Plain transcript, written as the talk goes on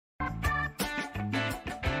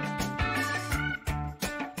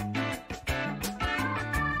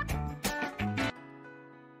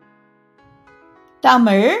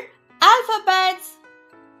Tamil alphabets.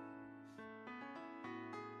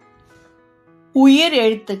 உயிர்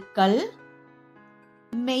எழுத்துக்கள்,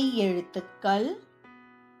 மெய் எழுத்துக்கள்,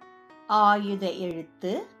 ஆயுத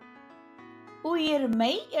எழுத்து,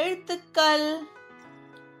 உயிர்மெய் எழுத்துக்கள்.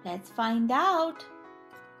 Let's find out.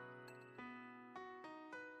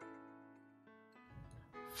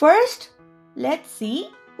 First, let's see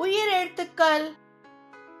உயிர் எழுத்துக்கள்.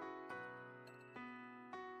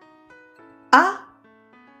 A,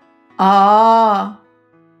 A,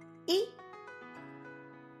 I,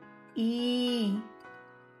 E,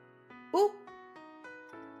 U,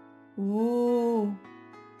 U,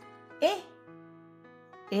 E,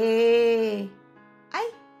 I,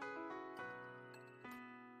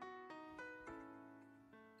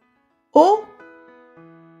 O,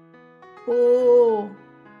 O,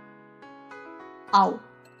 Au.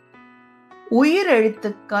 உயிர்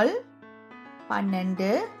எழுத்துக்கள்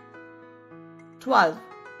 12, 12.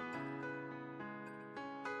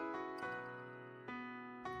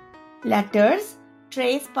 Letters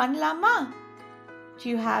trace பண்ணலாமா? Do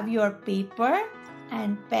you have your paper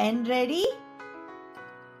and pen ready?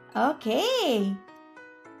 Okay.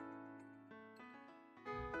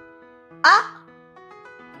 A,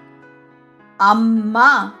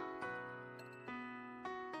 Amma,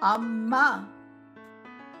 Amma.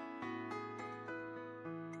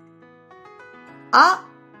 A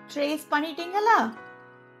trace பண்ணிட்டீங்களா?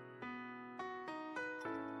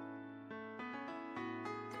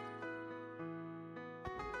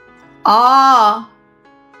 ஆ,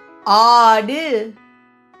 ஆடு,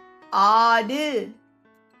 ஆடு.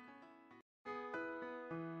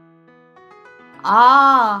 ஆ,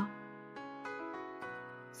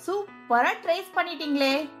 சூப்பரா trace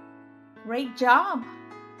பண்ணிட்டீங்களே. Great job.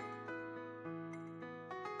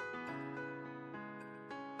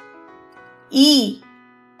 E,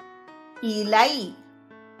 இலை,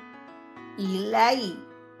 இலை.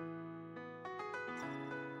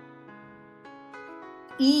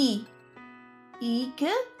 E,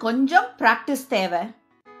 ஈக்கு கொஞ்சம் practice தேவை.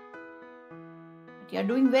 You are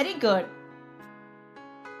doing very good.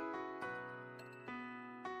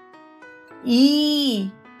 E,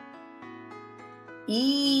 E,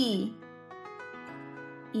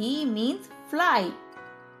 E means fly.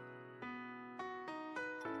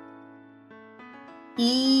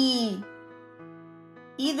 E,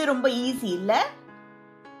 இது ரொம்ப ஈஸி இல்ல?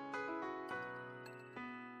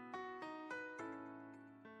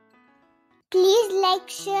 Please like,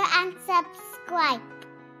 share and subscribe.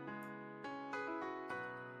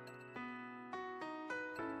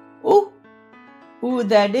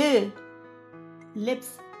 உதடு, lips,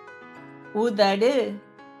 உதடு.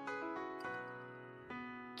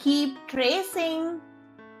 Keep tracing.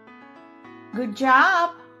 Good job.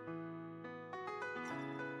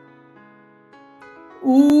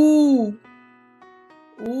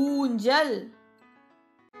 ஊஞ்சல்,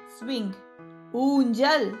 swing,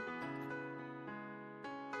 ஊஞ்சல்.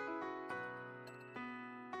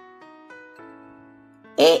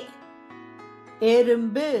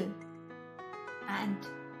 எறும்பு, ant,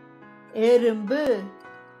 எறும்பு.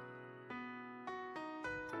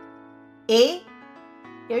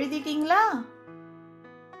 எழுதிட்டீங்களா?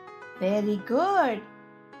 Very good.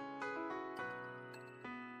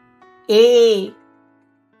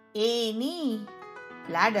 ஏணி,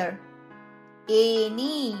 ladder,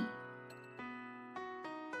 ஏணி.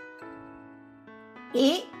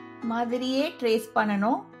 மாதிரியே ட்ரேஸ்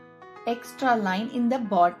பண்ணணும். Extra line in the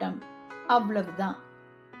bottom. அவ்வளவுதான்.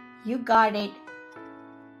 You got it.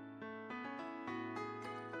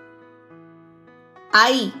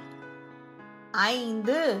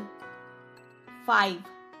 ஐந்து, 5,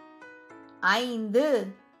 ஐந்து.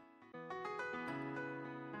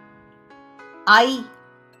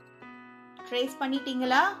 ட்ரேஸ்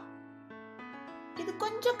பண்ணிட்டீங்களா? இது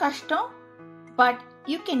கொஞ்சம் கஷ்டம், but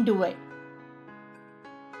you can do it.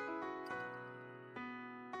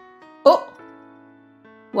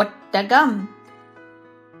 ஒட்டகம்,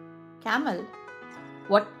 camel,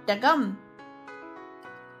 ஒட்டகம்.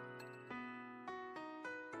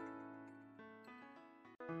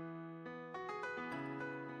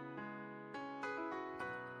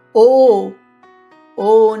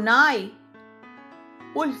 ஓநாய்,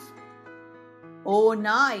 wolf,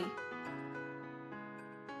 ஓநாய்.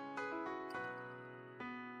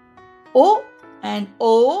 O and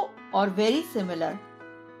O are very similar.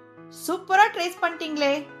 சூப்பரா trace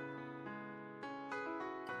பண்ணிட்டீங்களே.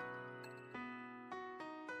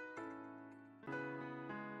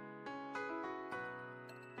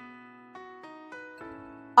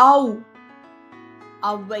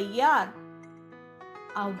 Avyar.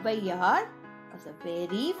 Avyar was a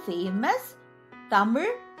very famous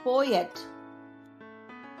Tamil poet.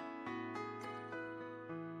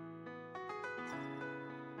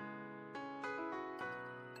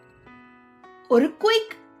 ஒரு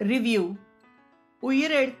குயிக் ரிவ்யூ.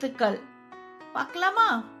 உயிர் எழுத்துக்கள் பார்க்கலாமா?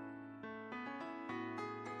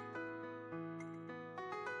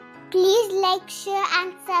 Please like, share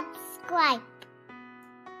and subscribe.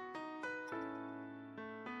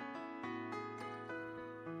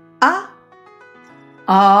 A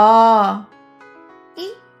A I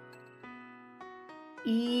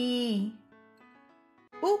I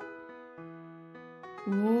U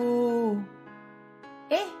U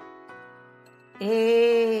E E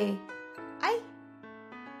I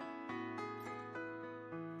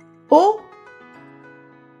O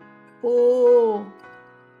O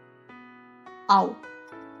Ow.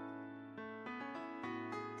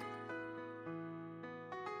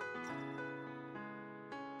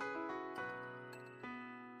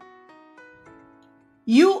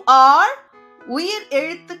 You are Uyir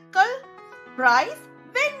Ezhuthukal prize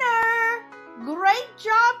winner. Great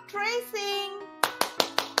job tracing.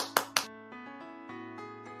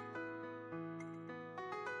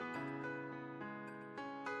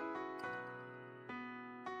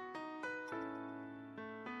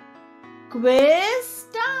 Quiz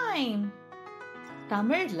time.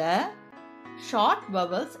 தமிழ்ல short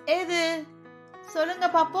vowels எது? சொல்லுங்க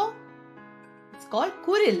பாப்போம். It's called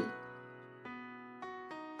குரில்.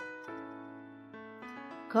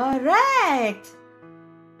 Correct.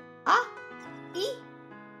 A, I,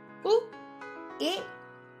 U, E,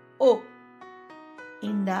 O.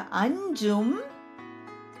 இந்த அஞ்சும்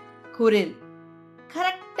குரில்.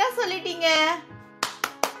 கரெக்டா சொல்லிட்டீங்க.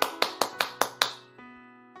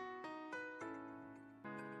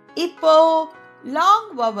 இப்போ long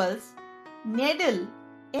vowels நெடில்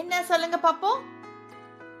என்ன சொல்லுங்க பாப்போம்.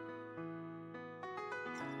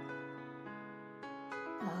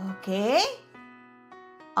 Okay.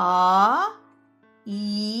 A,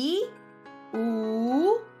 I, U,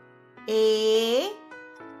 E,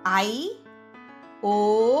 I, O,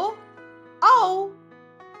 O.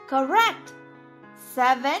 Correct.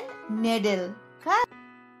 7 needle.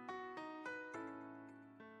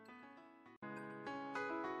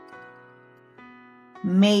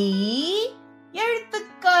 மெய்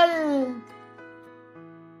எழுத்துக்கள்.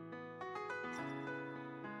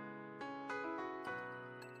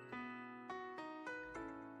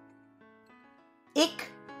 Ik,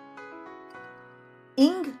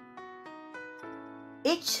 ing,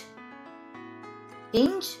 ich,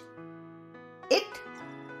 inch, it,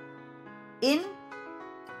 in,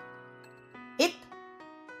 ip,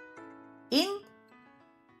 in,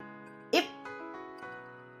 ip,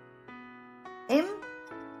 im,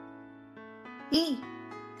 I,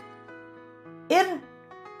 ir,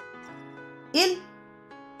 il,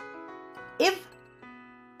 if,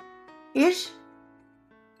 ish,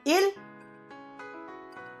 il,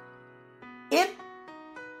 ir,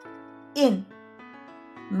 in.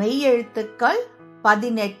 மெய் எழுத்துக்கள்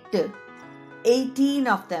 18.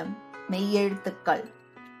 18 of them மெய் எழுத்துக்கள்.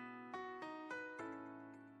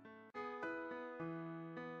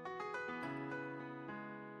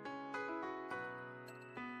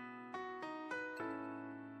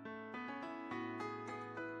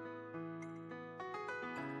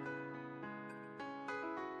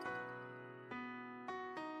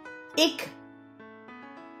 Ik,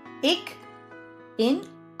 ik in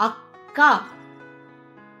akka.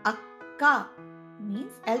 Akka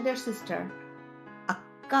means elder sister.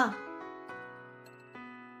 Akka.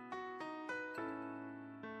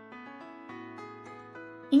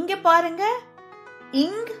 இங்க பாருங்க.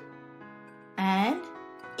 Ing and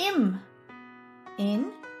im in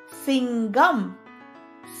singam.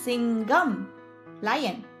 Singam,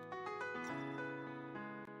 lion.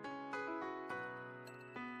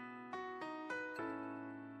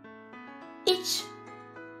 Ich,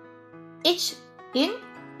 ich in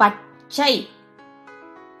பச்சை,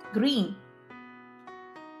 green.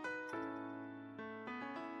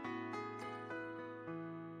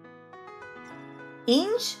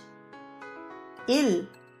 Inch, il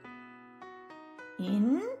in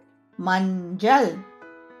மஞ்சள்,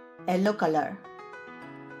 yellow color.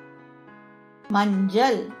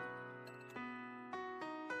 மஞ்சள்.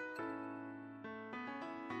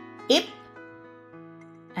 Ip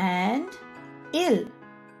and il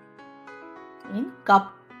in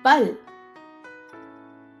கப்பல்.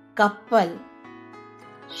 கப்பல்,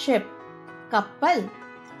 ship, கப்பல்.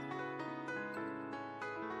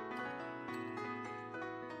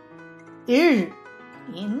 இழ்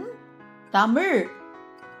in தமிழ்.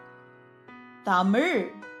 தமிழ்.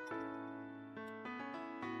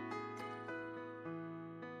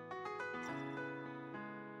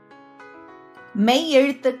 மெய்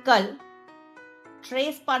எழுத்துக்கள்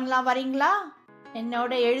ட்ரேஸ் பண்ணலாம் வரீங்களா?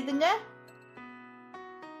 என்னோட எழுதுங்க.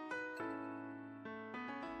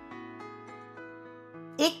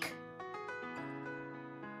 இக்,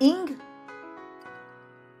 இங்,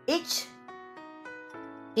 இச்,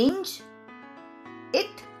 இஞ்ச்,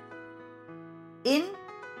 இட், இன்,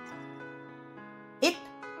 இப்,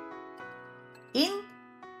 இன்,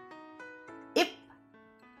 இப்,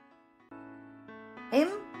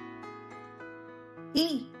 இம்,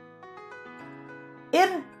 இ,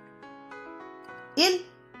 இர், இல்,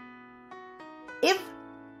 இவ்,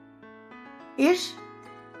 இஷ்,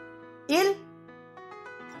 இல்,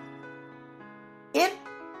 இர்,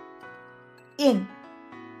 இன்.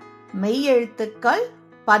 மெய் எழுத்துக்கள்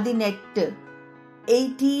 18.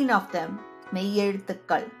 18 of them மெய்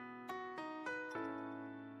எழுத்துக்கள்.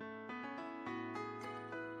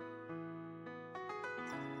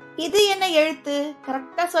 இது என்ன எழுத்து?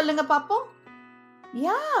 கரெக்டா சொல்லுங்க பாப்போம்.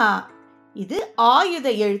 யா, இது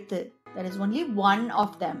ஆயுத எழுத்து. There is only one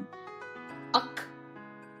of them. அக்,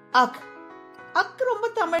 அக். அக் ரொம்ப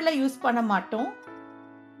தமிழ்ல யூஸ் பண்ண மாட்டோம்.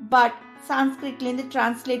 பட் சான்ஸ்கிரிட்ல இருந்து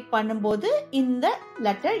டிரான்ஸ்லேட் பண்ணும்போது இந்த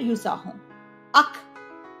லெட்டர் யூஸ் ஆகும். அக்,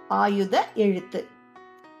 ஆயுத எழுத்து.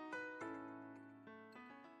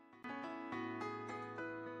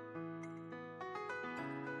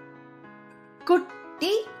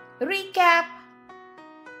 குட்டி recap.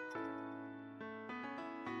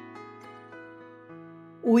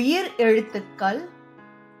 உயிர் எழுத்துக்கள்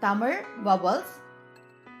தமிழ் vowels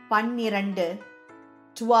 12.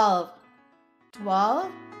 12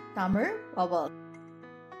 தமிழ் vowels.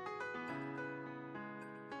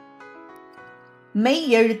 மெய்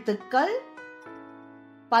எழுத்துக்கள்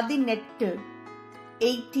 18.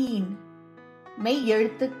 18 மெய்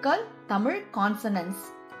எழுத்துக்கள் தமிழ்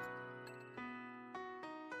consonants.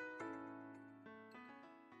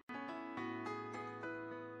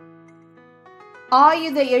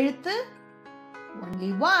 ஆயுத எழுத்து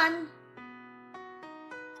only one.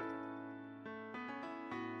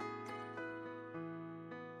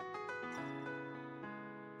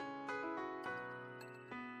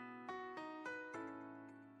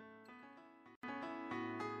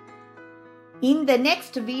 In the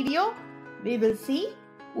next video, we will see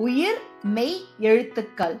உயிர் மெய்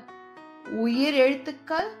எழுத்துக்கள். உயிர்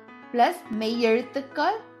எழுத்துக்கள் plus மெய்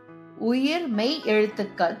எழுத்துக்கள், உயிர் மெய்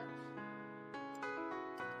எழுத்துக்கள்.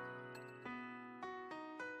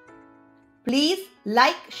 Please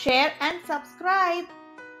like, share and subscribe.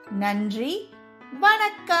 நன்றி,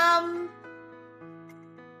 வணக்கம்.